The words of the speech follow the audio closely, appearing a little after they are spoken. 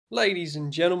Ladies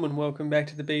and gentlemen, welcome back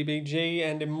to the BBG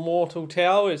and Immortal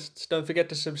Taoists. Don't forget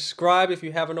to subscribe if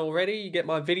you haven't already. You get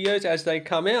my videos as they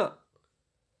come out.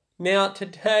 Now,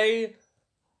 today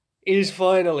is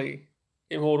finally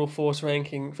Immortal Force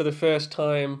ranking for the first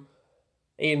time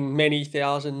in many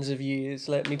thousands of years,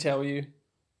 let me tell you.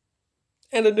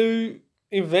 And a new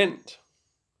event,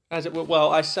 as it were. Well,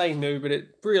 I say new, but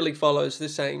it really follows the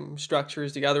same structure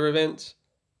as the other events.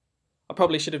 I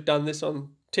probably should have done this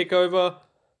on Tickover,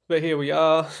 but here we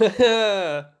are.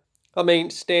 I mean,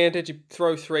 standard, you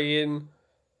throw 3 in,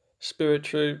 Spirit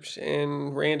Troops,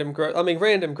 and random growth. I mean,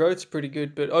 random growth's pretty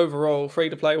good, but overall,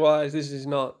 free-to-play wise, this is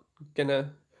not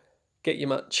gonna get you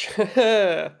much,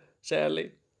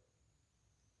 sadly.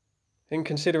 And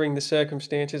considering the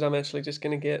circumstances, I'm actually just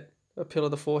gonna get a Pill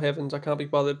of the Four Heavens. I can't be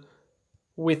bothered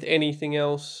with anything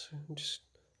else.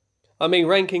 I mean,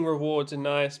 ranking rewards are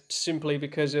nice simply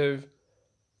because of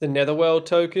the Netherworld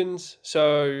tokens,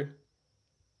 so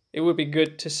it would be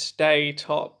good to stay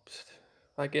top,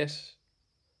 I guess,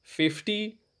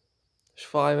 50.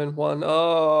 5 and 1.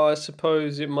 Oh, I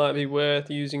suppose it might be worth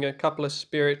using a couple of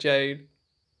Spirit Jade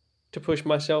to push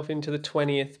myself into the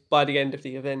 20th by the end of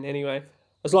the event anyway.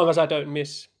 As long as I don't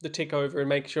miss the tick over and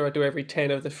make sure I do every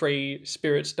 10 of the free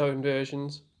Spirit Stone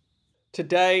versions.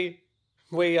 Today,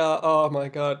 we are, oh my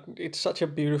god, it's such a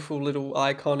beautiful little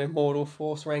icon Immortal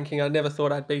Force ranking. I never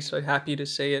thought I'd be so happy to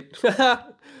see it.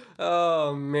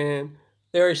 Oh man,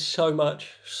 there is so much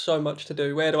to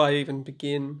do. Where do I even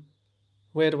begin?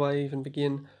 Let's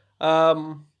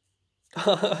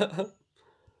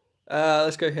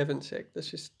go heaven sec.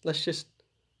 Let's just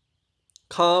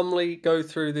calmly go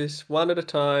through this one at a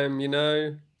time, you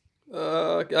know.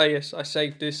 Oh yes, I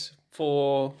saved this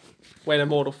for when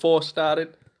Immortal Force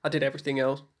started. I did everything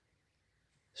else.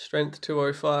 Strength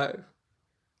 205.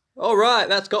 Alright,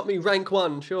 that's got me rank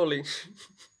 1, surely.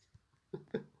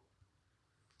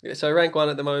 Yeah, so rank 1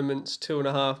 at the moment's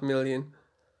 2.5 million.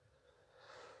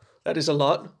 That is a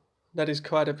lot. That is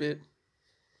quite a bit.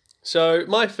 So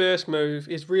my first move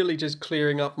is really just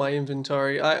clearing up my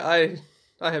inventory. I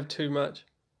have too much.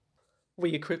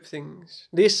 We equip things.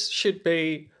 This should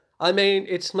be, I mean,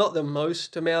 it's not the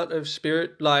most amount of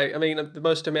spirit, the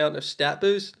most amount of stat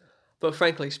boost, but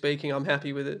frankly speaking, I'm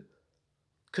happy with it.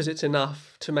 Because it's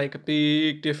enough to make a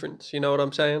big difference, you know what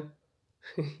I'm saying?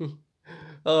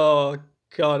 Oh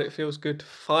god, it feels good to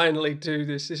finally do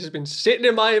this. This has been sitting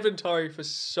in my inventory for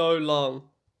so long.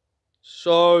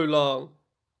 So long.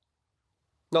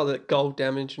 Not that gold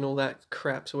damage and all that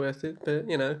crap's worth it, but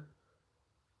you know.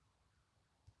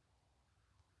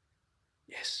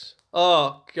 Yes.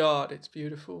 Oh god, it's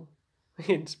beautiful.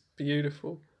 It's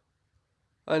beautiful.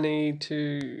 I need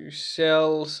to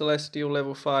sell Celestial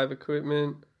level 5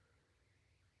 equipment.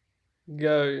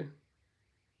 Go.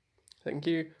 Thank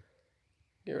you.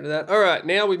 Get rid of that. Alright,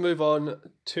 now we move on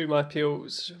to my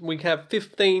pills. We have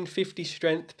 1550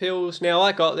 strength pills. Now,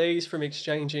 I got these from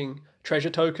exchanging treasure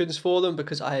tokens for them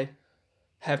because I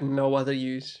have no other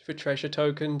use for treasure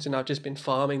tokens and I've just been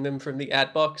farming them from the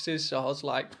ad boxes. So I was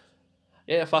like,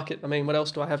 yeah, fuck it. I mean, what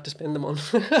else do I have to spend them on?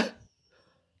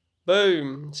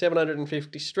 Boom.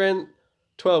 750 strength,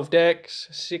 12 dex,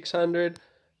 600,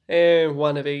 and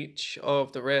 1 of each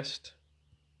of the rest.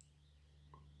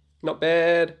 Not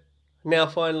bad. Now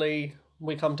finally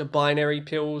we come to binary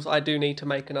pills. I do need to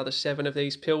make another 7 of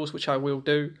these pills, which I will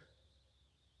do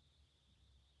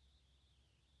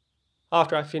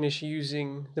after I finish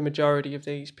using the majority of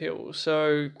these pills.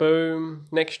 So boom,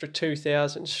 an extra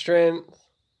 2,000 strength,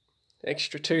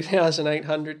 extra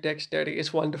 2,800 dexterity.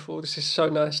 It's wonderful. This is so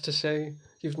nice to see.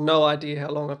 You've no idea how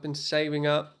long I've been saving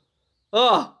up.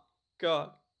 Oh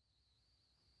god.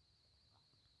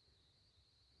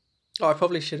 Oh, I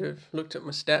probably should have looked at my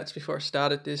stats before I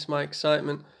started this, my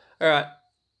excitement. Alright,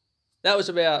 that was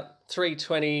about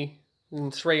 320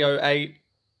 and 308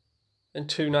 and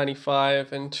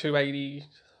 295 and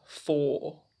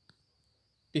 284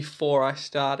 before I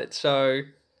started. So,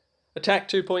 attack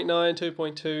 2.9,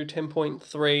 2.2,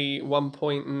 10.3,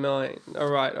 1.9.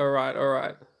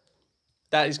 Alright.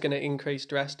 That is going to increase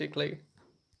drastically.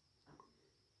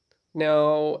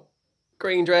 Now,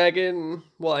 Green Dragon,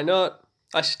 why not?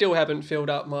 I still haven't filled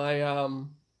up my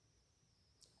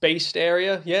beast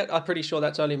area yet. I'm pretty sure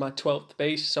that's only my 12th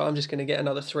beast, so I'm just going to get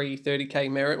another 3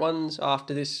 30k merit ones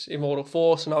after this Immortal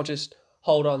Force, and I'll just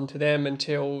hold on to them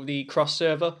until the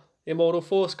cross-server Immortal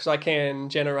Force, because I can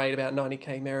generate about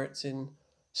 90k merits in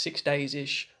 6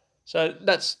 days-ish. So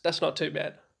that's not too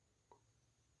bad.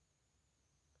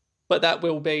 But that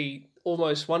will be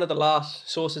almost one of the last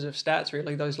sources of stats,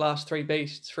 really, those last 3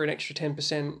 beasts for an extra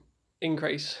 10%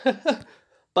 increase.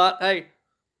 But hey,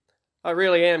 I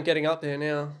really am getting up there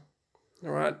now.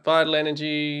 Alright, vital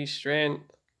energy,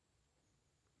 strength.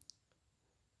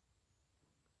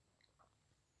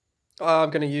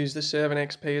 I'm going to use the servant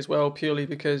XP as well, purely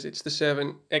because it's the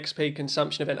servant XP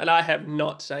consumption event, and I have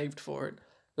not saved for it.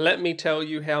 Let me tell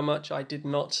you how much I did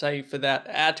not save for that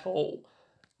at all.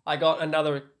 I got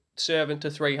another servant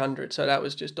to 300, so that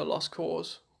was just a lost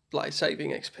cause, like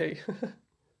saving XP.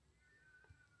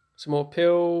 Some more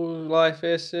pills, life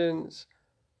essence,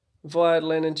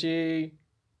 vital energy,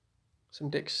 some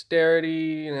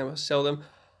dexterity, and I'll sell them.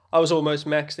 I was almost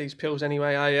maxed these pills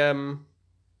anyway. I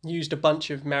used a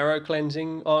bunch of marrow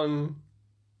cleansing on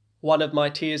one of my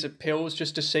tiers of pills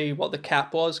just to see what the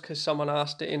cap was, because someone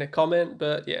asked it in a comment,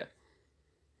 but yeah.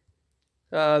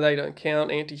 They don't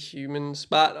count, anti-humans,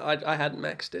 but I hadn't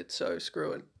maxed it, so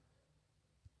screw it.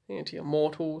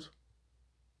 Anti-immortals.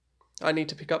 I need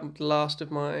to pick up the last of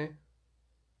my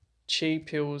chi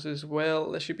pills as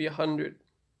well. There should be 100.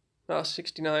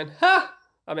 69. Ha!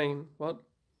 I mean, what?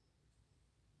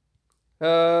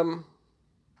 I'm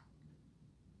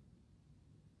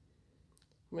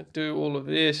going to do all of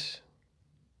this.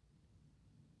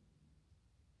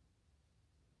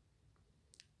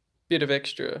 Bit of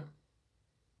extra.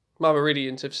 My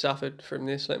meridians have suffered from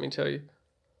this, let me tell you.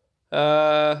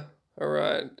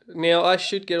 Alright. Now, I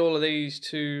should get all of these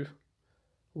to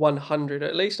 100.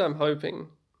 At least I'm hoping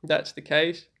that's the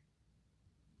case.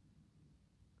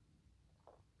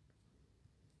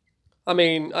 I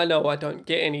mean, I know I don't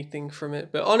get anything from it,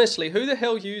 but honestly, who the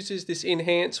hell uses this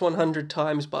enhance 100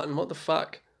 times button? What the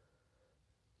fuck?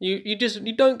 You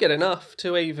don't get enough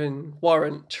to even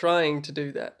warrant trying to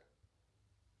do that.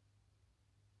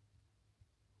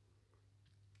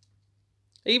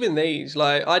 Even these,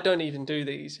 like, I don't even do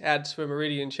these ads for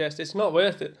Meridian Chest. It's not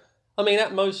worth it. I mean,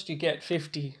 at most you get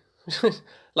 50.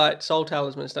 Like, Soul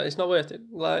Talisman stuff. It's not worth it.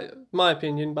 Like, my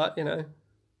opinion, but, you know.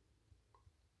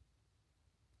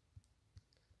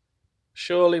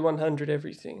 Surely 100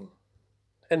 everything.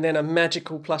 And then a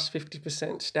magical plus 50%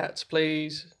 stats,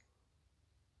 please.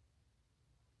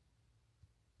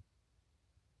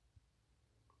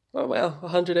 Oh, wow.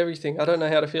 100 everything. I don't know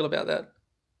how to feel about that.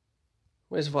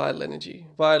 Where's vital energy?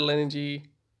 Vital energy.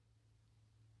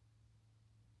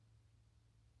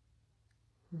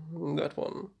 That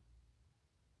one.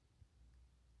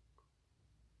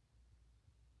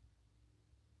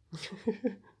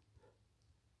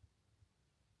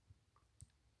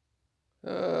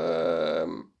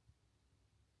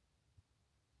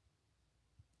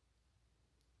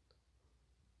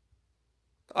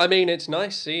 I mean, it's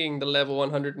nice seeing the level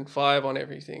 105 on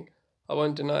everything. I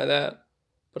won't deny that.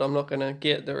 But I'm not going to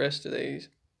get the rest of these.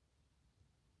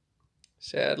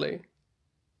 Sadly.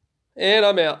 And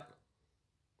I'm out.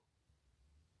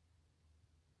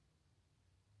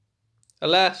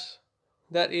 Alas,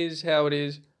 that is how it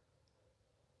is.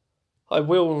 I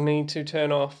will need to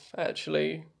turn off,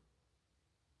 actually.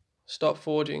 Stop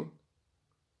forging.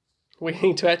 We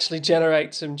need to actually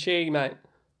generate some chi, mate.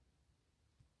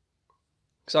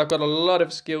 Because I've got a lot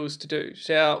of skills to do.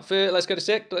 So, let's go to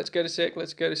sect, let's go to sect,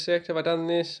 let's go to sect. Have I done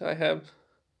this? I have.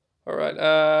 Alright,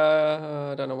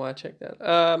 I don't know why I checked that.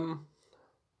 I'm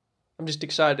just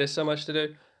excited, there's so much to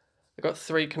do. I got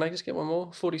 3, can I just get one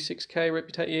more? 46k,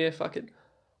 reputation, yeah, fuck it.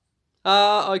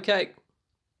 Okay.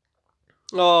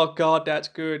 Oh god, that's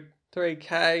good.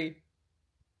 3k.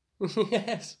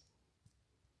 Yes.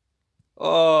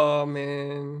 Oh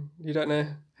man, you don't know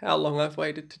how long I've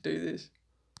waited to do this.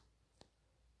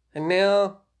 And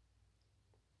now,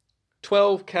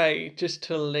 12k just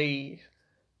to leave.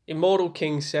 Immortal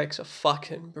King Sex are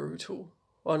fucking brutal,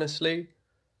 honestly.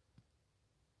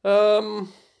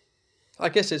 I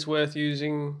guess it's worth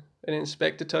using an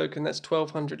inspector token. That's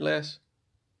 1200 less.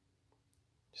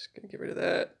 Just gonna get rid of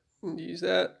that and use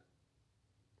that.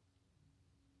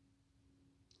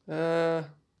 Where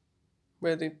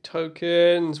are the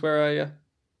tokens? Where are you?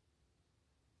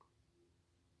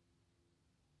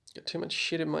 Got too much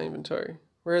shit in my inventory.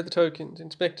 Where are the tokens?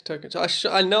 Inspector tokens.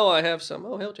 I know I have some.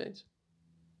 Oh, hell, James.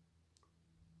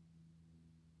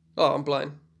 Oh, I'm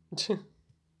blind.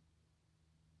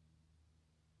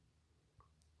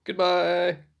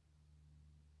 Goodbye.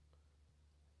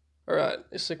 Alright,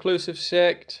 Seclusive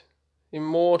Sect,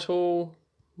 Immortal.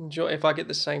 Enjoy. If I get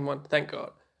the same one, thank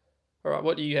God. Alright,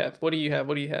 what do you have? What do you have?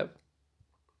 What do you have?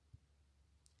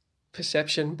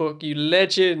 Perception book, you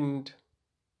legend.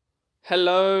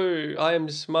 Hello, I am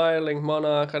Smiling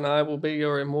Monarch, and I will be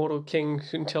your immortal king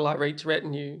until I reach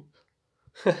retinue.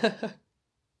 Have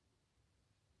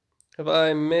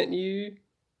I met you?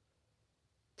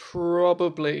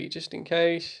 Probably, just in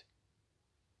case.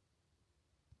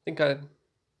 I think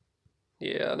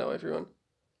yeah, I know everyone.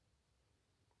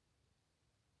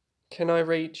 Can I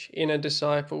reach Inner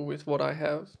Disciple with what I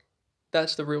have?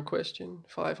 That's the real question.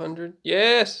 500.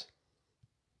 Yes!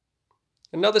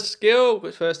 Another skill,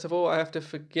 but first of all, I have to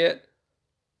forget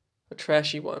a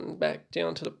trashy one. Back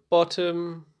down to the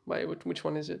bottom. Wait, which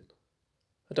one is it?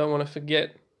 I don't want to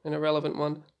forget an irrelevant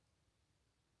one.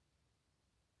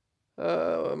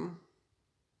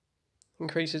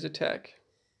 Increases attack.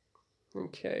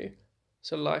 Okay,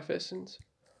 so life essence.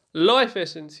 Life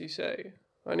essence, you say?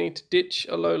 I need to ditch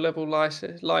a low-level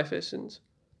life essence.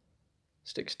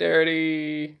 It's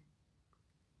dexterity.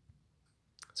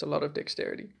 It's a lot of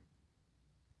dexterity.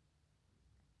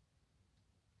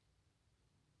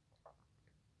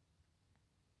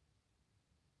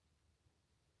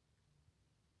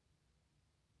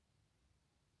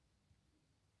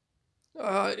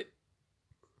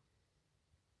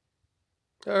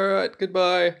 Alright,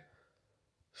 goodbye.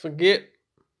 Forget.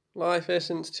 Life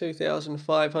essence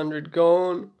 2,500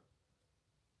 gone.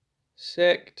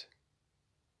 Sect.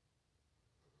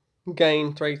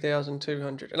 Gain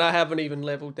 3,200. And I haven't even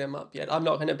leveled them up yet. I'm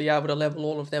not going to be able to level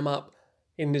all of them up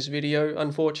in this video,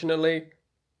 unfortunately.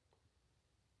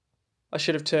 I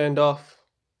should have turned off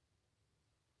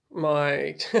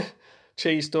my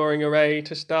cheese storing array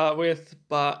to start with,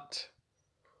 but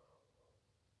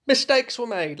mistakes were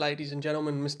made, ladies and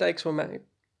gentlemen. Mistakes were made.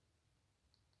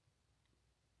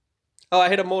 Oh, I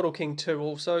hit Immortal King 2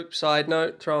 also. Side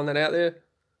note, throwing that out there.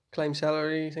 Claim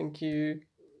salary, thank you.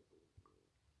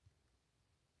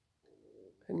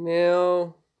 And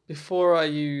now, before I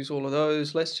use all of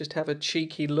those, let's just have a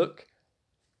cheeky look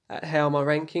at how my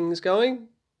ranking's going.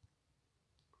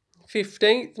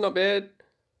 15th, not bad.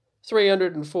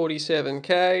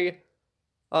 347k.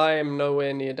 I am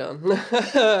nowhere near done.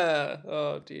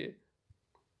 Oh dear.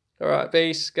 Alright,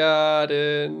 Beast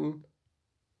Garden.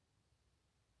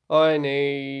 I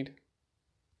need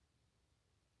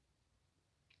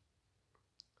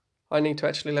to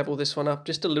actually level this one up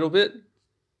just a little bit.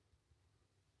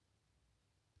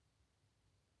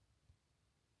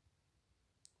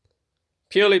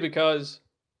 Purely because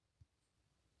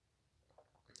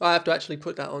I have to actually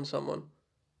put that on someone.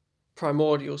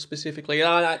 Primordial specifically. And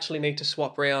I actually need to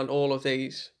swap around all of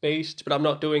these beasts, but I'm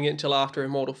not doing it until after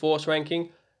Immortal Force ranking,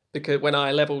 because when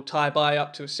I level Tai Bai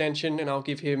up to Ascension, and I'll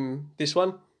give him this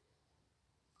one,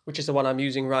 which is the one I'm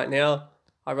using right now,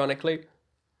 ironically.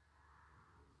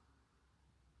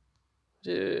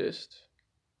 Just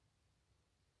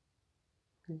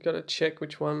gotta check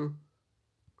which one.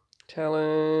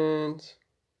 Talent.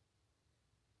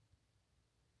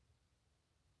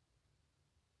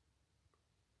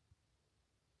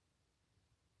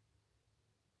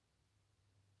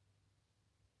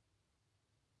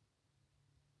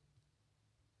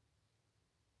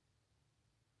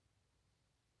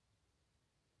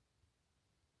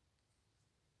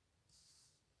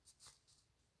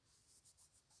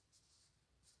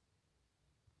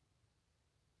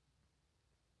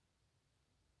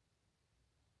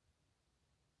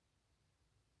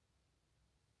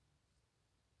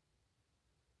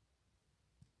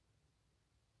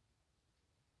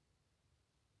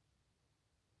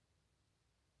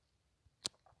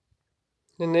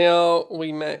 And now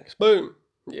we max. Boom.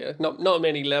 Yeah, not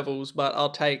many levels, but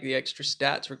I'll take the extra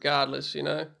stats regardless, you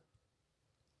know.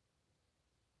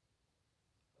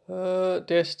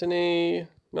 Destiny.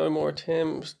 No more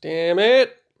attempts. Damn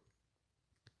it.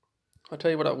 I'll tell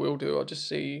you what I will do. I'll just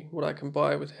see what I can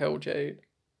buy with Hell Jade.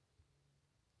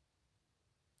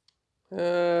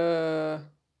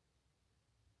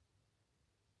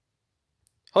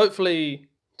 Hopefully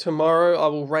tomorrow I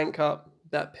will rank up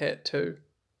that pet too.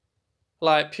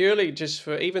 Like, purely just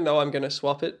for, even though I'm going to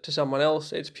swap it to someone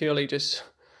else, it's purely just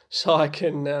so I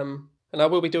can, and I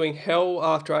will be doing Hell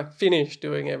after I finish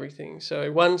doing everything.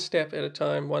 So one step at a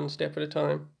time, one step at a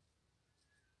time.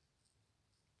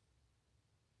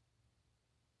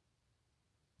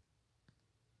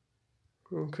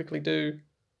 And quickly do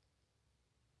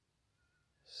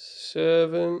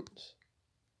Servant.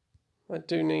 I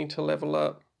do need to level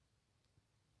up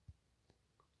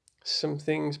some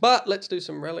things, but let's do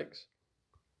some relics.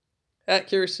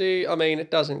 Accuracy, I mean, it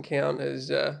doesn't count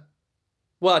as,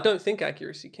 well, I don't think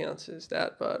accuracy counts as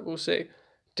that, but we'll see.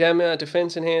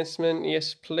 Defense enhancement,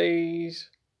 yes please.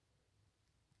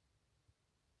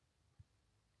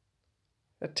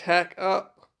 Attack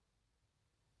up.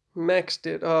 Maxed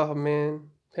it, oh man.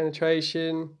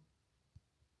 Penetration.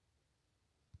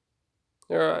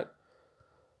 Alright.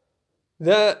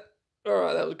 Alright,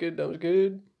 that was good, that was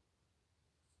good.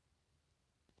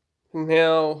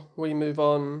 Now we move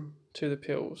on to the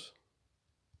pills.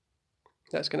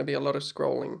 That's going to be a lot of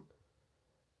scrolling.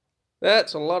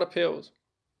 That's a lot of pills.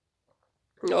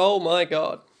 Oh my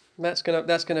god. That's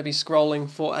gonna be scrolling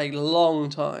for a long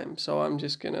time. So I'm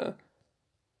just gonna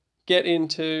get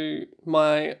into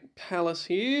my palace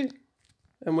here,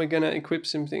 and we're gonna equip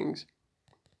some things.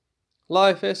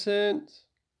 Life essence,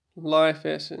 life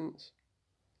essence.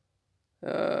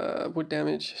 Wood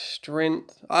damage,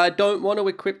 strength. I don't want to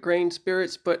equip green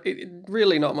spirits, but it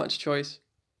really not much choice.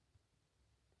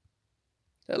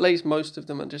 At least most of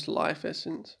them are just life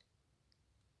essence.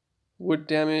 Wood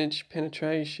damage,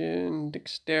 penetration,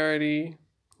 dexterity.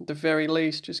 At the very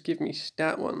least, just give me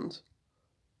stat ones.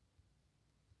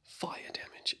 Fire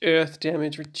damage, earth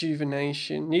damage,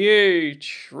 rejuvenation. You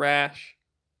trash.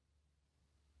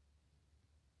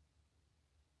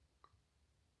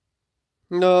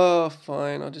 No,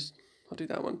 fine. I'll do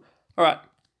that one. All right.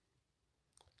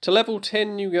 To level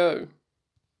 10 you go.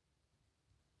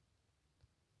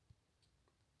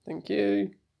 Thank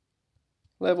you.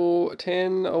 Level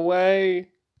 10 away.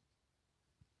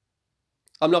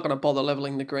 I'm not going to bother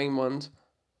leveling the green ones.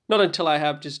 Not until I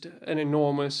have just an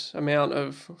enormous amount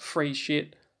of free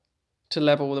shit to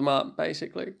level them up,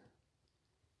 basically.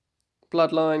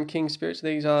 Bloodline, King Spirits,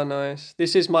 these are nice.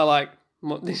 This is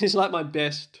this is like my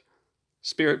best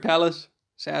Spirit Palace,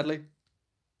 sadly.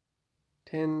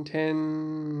 10,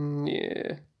 10,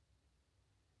 yeah.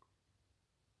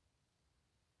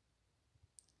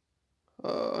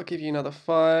 I'll give you another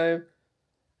 5.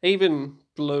 Even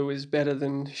blue is better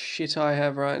than shit I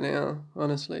have right now,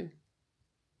 honestly.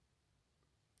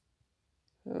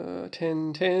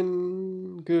 10,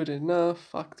 10, good enough.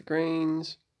 Fuck the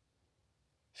greens.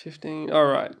 15,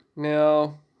 alright.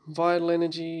 Now, vital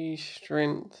energy,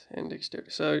 strength, and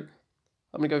dexterity. So,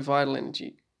 I'm going to go vital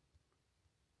energy.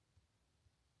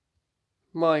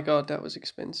 My god, that was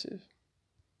expensive.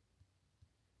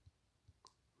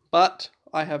 But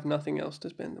I have nothing else to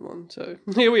spend them on, so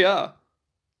here we are.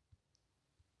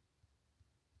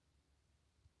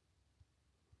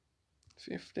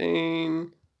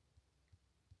 $15,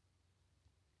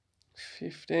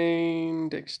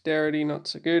 dexterity, not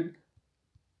so good.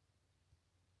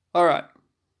 Alright,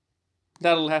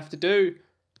 that'll have to do.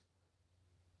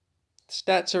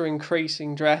 Stats are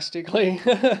increasing drastically.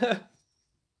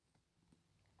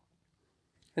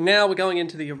 And now we're going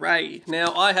into the array.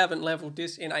 Now, I haven't leveled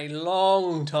this in a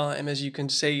long time, as you can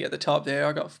see at the top there.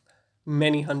 I got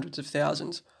many hundreds of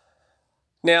thousands.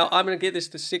 Now, I'm going to get this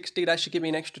to 60. That should give me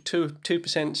an extra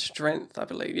 2% strength, I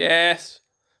believe. Yes!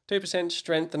 2%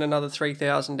 strength and another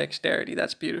 3,000 dexterity.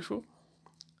 That's beautiful.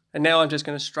 And now I'm just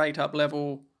going to straight up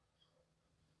level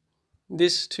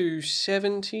this to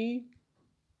 70.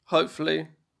 Hopefully.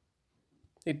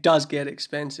 It does get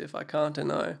expensive, I can't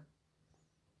deny.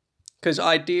 Because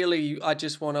ideally, I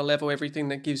just want to level everything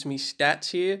that gives me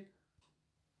stats here.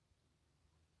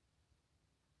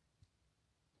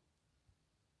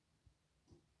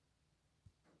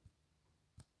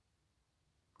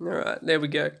 Alright, there we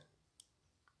go.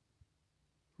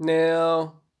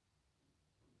 Now,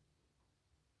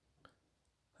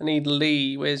 I need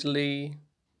Lee. Where's Lee?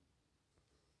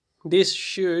 This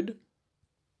should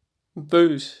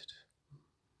boost.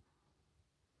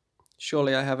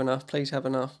 Surely I have enough. Please have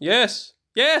enough. Yes!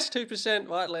 Yes! 2%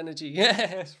 vital energy.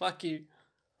 Yes! Fuck you.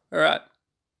 Alright.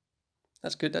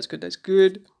 That's good, that's good, that's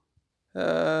good.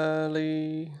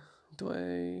 Lee...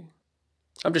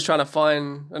 I'm just trying to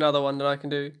find another one that I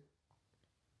can do.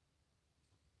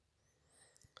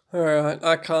 Alright,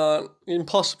 I can't.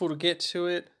 Impossible to get to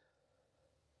it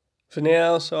for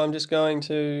now, so I'm just going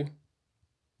to...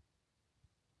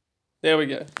 There we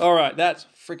go. Alright, that's a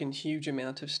freaking huge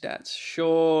amount of stats.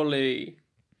 Surely.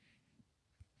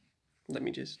 Let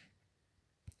me just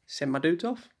send my dudes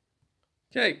off.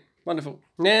 Okay, wonderful.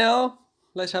 Now,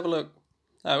 let's have a look.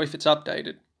 Oh, if it's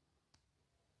updated.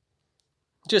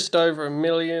 Just over 1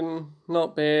 million.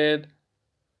 Not bad.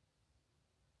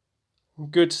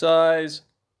 Good size.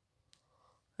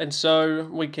 And so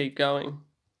we keep going.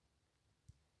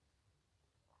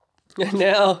 And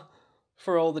now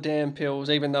for all the damn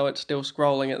pills, even though it's still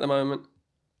scrolling at the moment.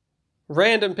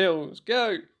 Random pills,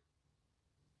 go!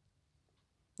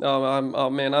 Oh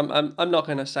man, I'm not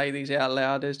gonna say these out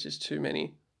loud. There's just too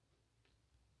many.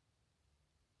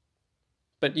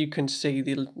 But you can see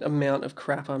the amount of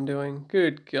crap I'm doing.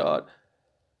 Good God.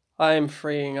 I am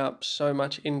freeing up so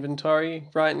much inventory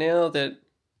right now that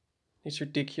it's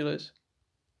ridiculous.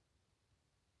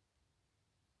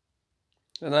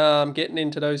 And I'm getting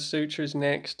into those sutras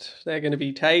next. They're going to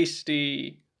be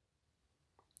tasty.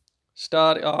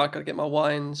 Oh, I got to get my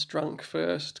wines drunk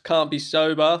first. Can't be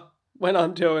sober when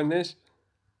I'm doing this.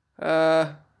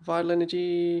 Vital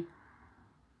energy.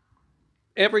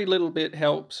 Every little bit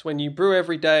helps. When you brew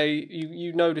every day,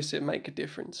 you notice it make a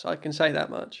difference. I can say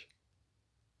that much.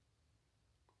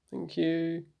 Thank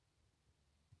you.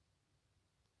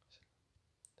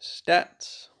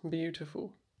 Stats.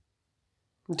 Beautiful.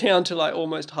 I'm down to like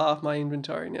almost half my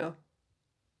inventory now.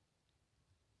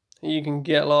 You can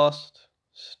get lost.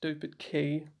 Stupid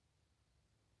key.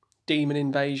 Demon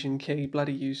invasion key.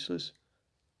 Bloody useless.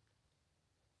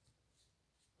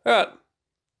 Alright.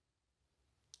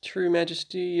 True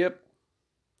majesty. Yep.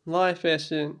 Life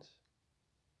essence.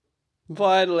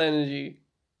 Vital energy.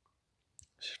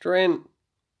 Strength.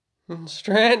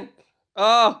 Strength.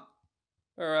 Ah!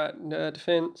 Oh! Alright.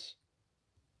 Defense.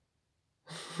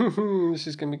 This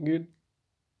is gonna be good.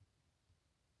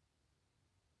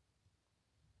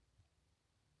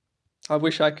 I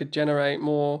wish I could generate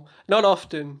more. Not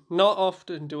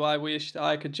often do I wish that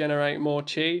I could generate more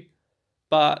chi.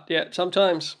 But yeah,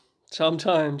 sometimes. Just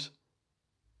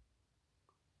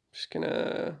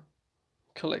gonna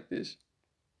collect this.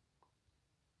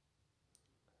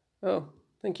 Oh,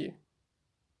 thank you.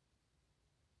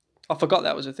 I forgot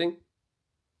that was a thing.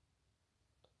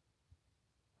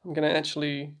 I'm gonna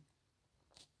actually...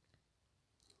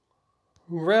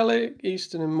 Relic,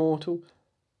 Eastern Immortal.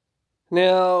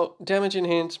 Now, damage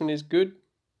enhancement is good.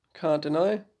 Can't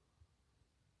deny.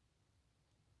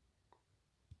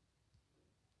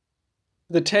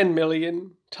 The 10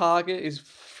 million target is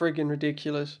friggin'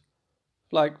 ridiculous.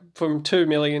 Like, from 2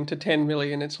 million to 10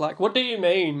 million, it's like, what do you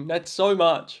mean? That's so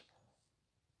much.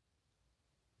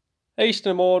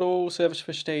 Eastern Immortal, Service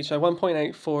Prestige, so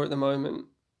 1.84 at the moment.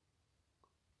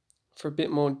 For a bit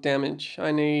more damage,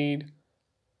 I need...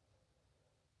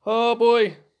 Oh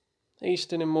boy!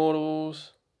 Eastern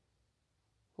Immortals.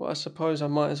 Well, I suppose I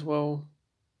might as well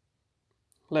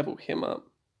level him up.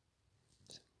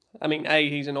 I mean, A,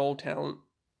 he's an all talent.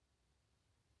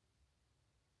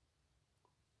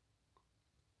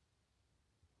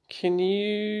 Can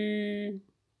you...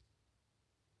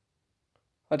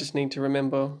 I just need to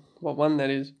remember what one that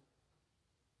is.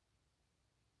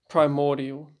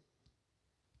 Primordial.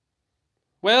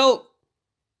 Well...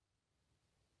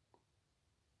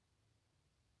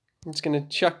 I'm just going to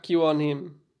chuck you on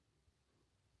him.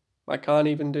 I can't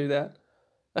even do that.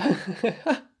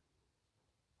 I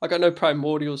got no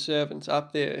primordial servants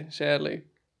up there, sadly.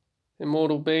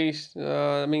 Immortal beast.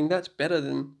 I mean, that's better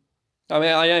than... I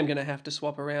mean, I am going to have to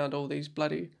swap around all these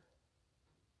bloody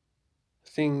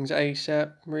things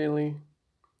ASAP, really.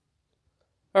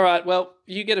 Alright, well,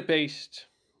 you get a beast.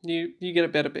 You get a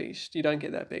better beast. You don't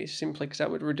get that beast, simply because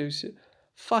that would reduce it.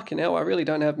 Fucking hell, I really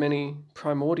don't have many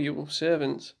primordial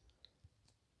servants.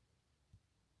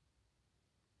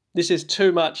 This is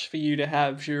too much for you to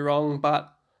have, Zhurong,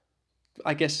 but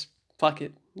I guess, fuck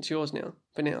it. It's yours now.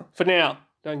 For now. For now.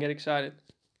 Don't get excited.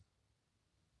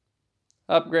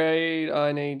 Upgrade.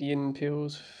 I need yin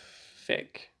pills.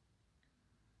 Feck.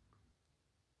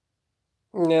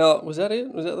 Now, was that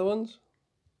it? Was that the ones?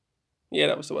 Yeah,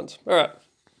 that was the ones. Alright.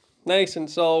 Nascent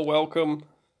Soul, welcome.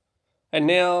 And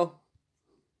now,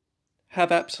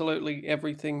 have absolutely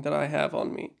everything that I have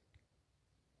on me.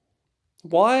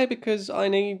 Why? Because I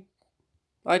need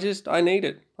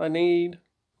it. I need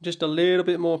just a little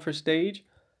bit more prestige,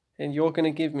 and you're going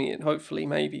to give me it, hopefully,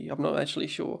 maybe. I'm not actually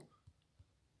sure.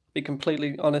 Be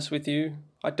completely honest with you,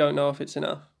 I don't know if it's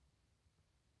enough.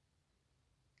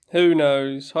 Who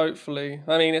knows? Hopefully.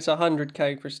 I mean, it's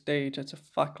 100k prestige. That's a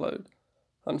fuckload,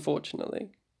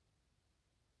 unfortunately.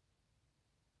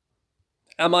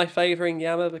 Am I favouring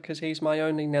Yama because he's my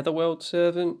only Netherworld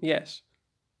servant? Yes.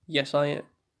 Yes, I am.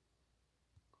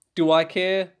 Do I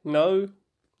care? No.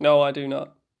 No, I do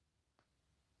not.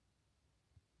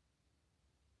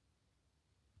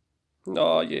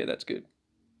 Oh, yeah, that's good.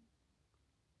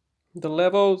 The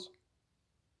levels.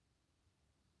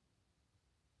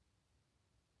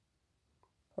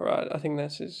 Alright, I think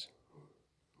that's as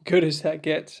good as that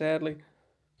gets, sadly.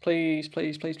 Please,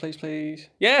 please, please, please, please.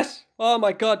 Yes! Oh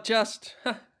my god, just.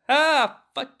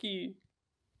 Fuck you.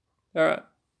 Alright.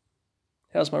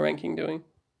 How's my ranking doing?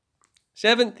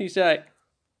 7th, you say?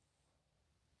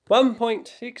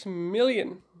 1.6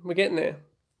 million. We're getting there.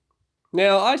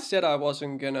 Now, I said I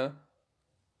wasn't gonna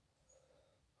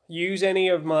use any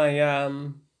of my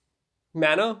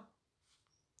mana,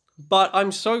 but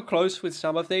I'm so close with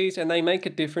some of these, and they make a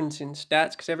difference in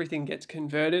stats because everything gets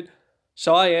converted.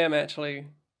 So I am actually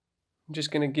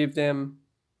just gonna give them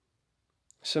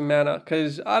some mana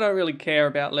because I don't really care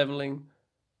about leveling.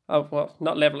 Oh, well,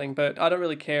 not leveling, but I don't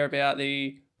really care about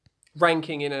the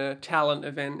ranking in a talent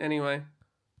event anyway.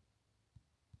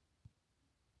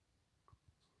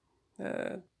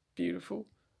 Beautiful.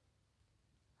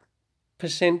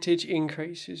 Percentage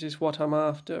increases is what I'm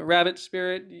after. Rabbit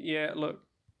spirit, yeah, look.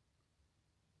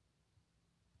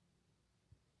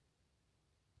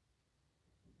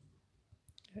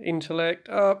 Intellect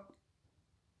up.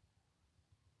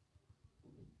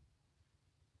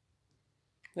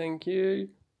 Thank you.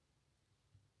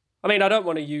 I mean, I don't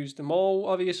want to use them all,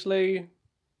 obviously.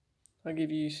 I'll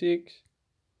give you 6.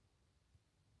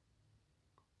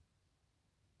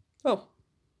 Oh,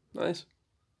 nice.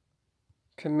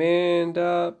 Command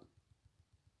up.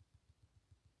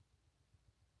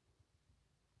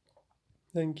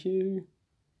 Thank you.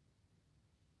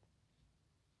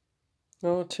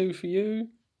 Oh, 2 for you.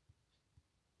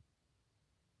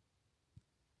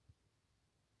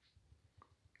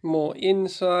 More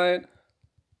insight.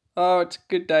 Oh, it's a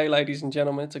good day, ladies and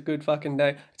gentlemen. It's a good fucking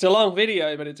day. It's a long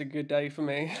video, but it's a good day for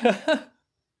me.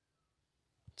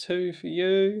 2 for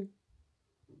you.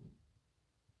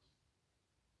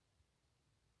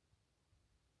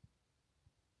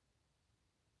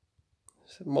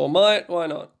 Some more might. Why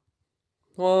not?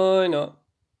 Why not?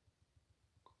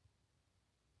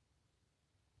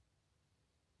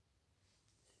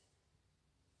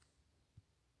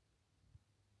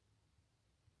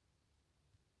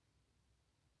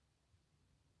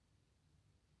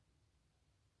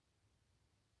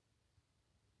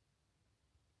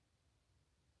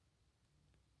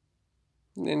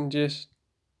 And then just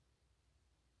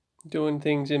doing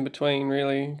things in between,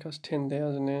 really. Cost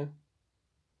 10,000 now.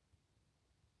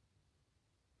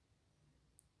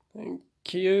 Thank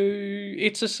you.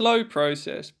 It's a slow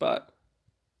process, but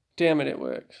damn it, it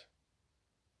works.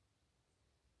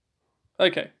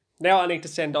 Okay, now I need to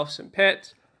send off some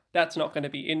pets. That's not going to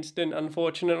be instant,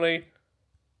 unfortunately.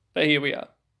 But here we are.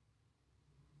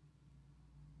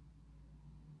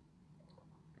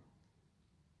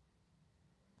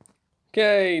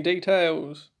 Okay,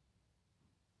 details.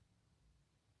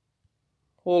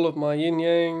 All of my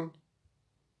yin-yang.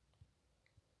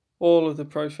 All of the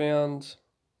profounds.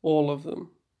 All of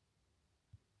them.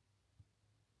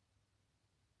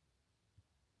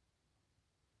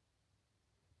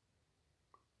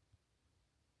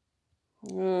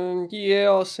 Yeah,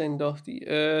 I'll send off the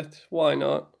earth. Why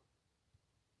not?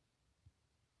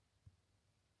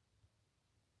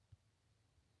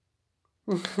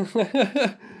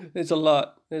 There's a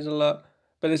lot. There's a lot.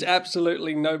 But there's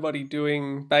absolutely nobody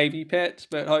doing baby pets,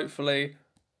 but hopefully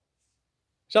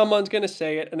someone's going to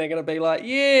see it and they're going to be like,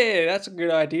 yeah, that's a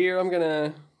good idea. I'm going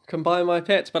to combine my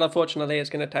pets. But unfortunately, it's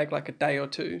going to take like a day or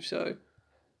two. So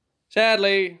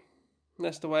sadly,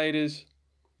 that's the way it is.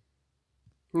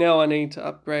 Now I need to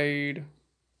upgrade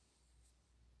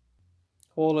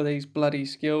all of these bloody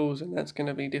skills, and that's going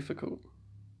to be difficult.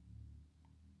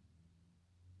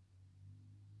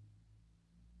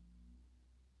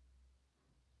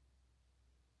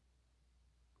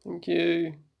 Thank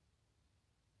you.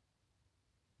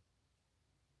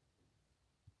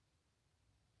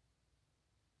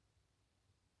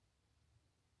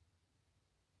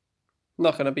 I'm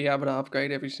not going to be able to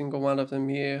upgrade every single one of them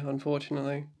here,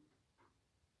 unfortunately.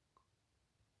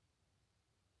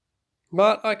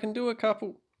 But I can do a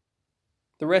couple.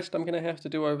 The rest I'm going to have to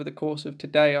do over the course of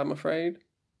today, I'm afraid.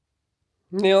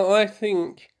 Now, I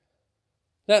think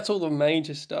that's all the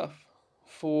major stuff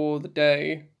for the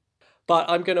day. But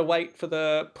I'm going to wait for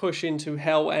the push into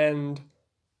hell and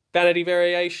vanity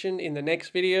variation in the next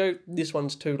video. This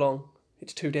one's too long.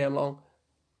 It's too damn long.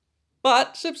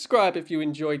 But subscribe if you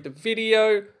enjoyed the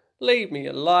video. Leave me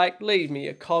a like, leave me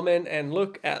a comment, and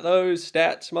look at those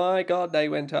stats. My God, they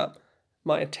went up.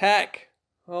 My attack,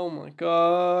 oh my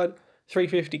God,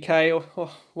 350k,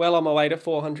 well on my way to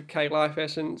 400k life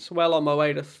essence, well on my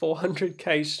way to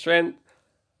 400k strength.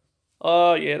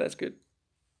 Oh yeah, that's good.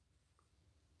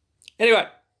 Anyway,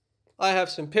 I have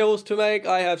some pills to make,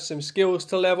 I have some skills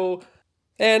to level,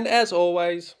 and as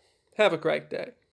always, have a great day.